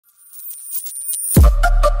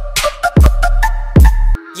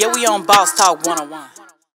Yeah, we on Boss Talk 101.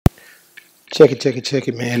 Check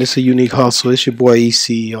it, man. It's a unique hustle. It's your boy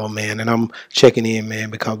ECO, man, and I'm checking in, man,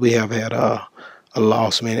 because we have had a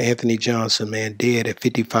loss, man. Anthony Johnson, man, dead at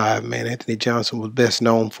 55, man. Anthony Johnson was best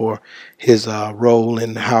known for his role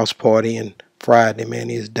in the house party and Friday, man.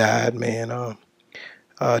 He's died, man.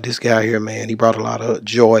 This guy here, man, he brought a lot of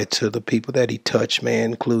joy to the people that he touched,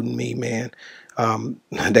 man, including me, man.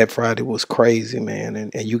 That Friday was crazy, man,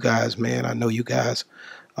 and you guys, man, I know you guys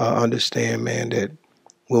understand, man, that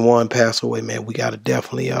when one passed away, man, we got to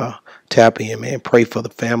definitely tap in, man. Pray for the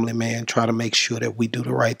family, man. Try to make sure that we do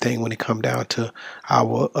the right thing when it come down to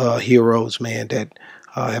our heroes, man, that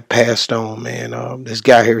have passed on, man. This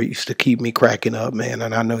guy here used to keep me cracking up, man,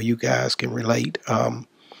 and I know you guys can relate.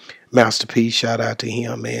 Masterpiece, shout out to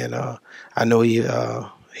him, man. I know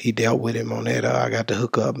he dealt with him on that. I got to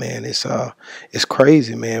hook up, man. It's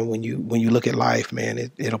crazy, man. When you look at life, man,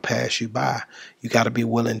 it'll pass you by. You got to be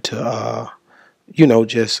willing to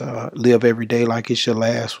just live every day like it's your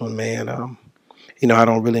last one, man. I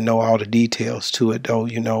don't really know all the details to it, though.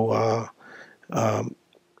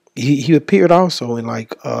 He appeared also in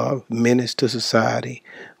like Menace to Society,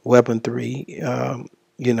 Weapon 3,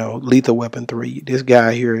 Lethal Weapon 3. This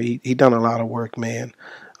guy here, he done a lot of work, man.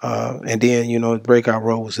 And then, his breakout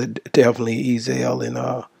role was definitely Ezal in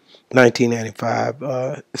 1995.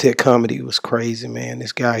 That comedy was crazy, man.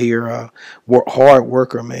 This guy here, hard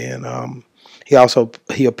worker, man. He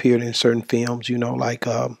appeared in certain films, like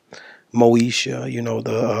Moesha,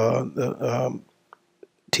 the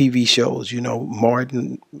TV shows,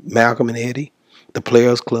 Martin, Malcolm and Eddie, The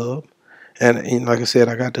Players Club. And like I said,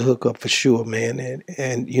 I got the hook up for sure, man.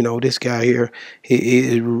 And this guy here,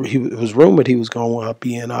 he was rumored he was going to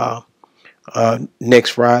be in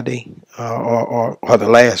next Friday or the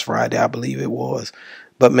last Friday, I believe it was.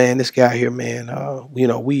 But man, this guy here, man,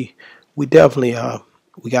 we definitely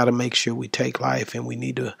we got to make sure we take life, and we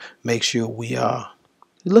need to make sure we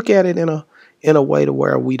look at it in a way to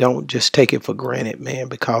where we don't just take it for granted, man,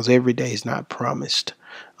 because every day is not promised.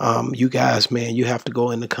 You guys, man, you have to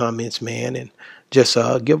go in the comments, man, and just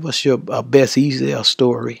give us your best Ezal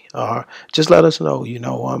story, or just let us know,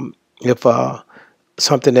 if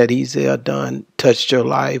something that Ezal done touched your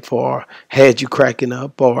life or had you cracking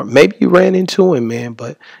up, or maybe you ran into him, man.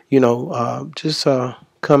 But just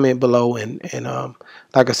comment below, and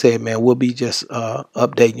like I said, man, we'll be just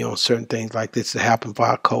updating you on certain things like this that happen for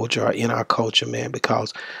our culture or in our culture, man,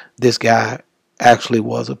 because this guy actually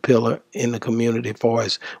was a pillar in the community for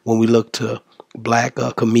us when we look to black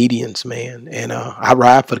comedians, man. And I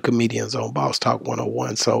ride for the comedians on Boss Talk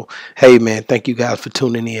 101. So, hey, man, thank you guys for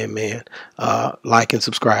tuning in, man. Like and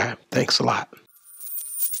subscribe. Thanks a lot.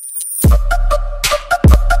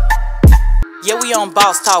 Yeah, we on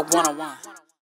Boss Talk 101.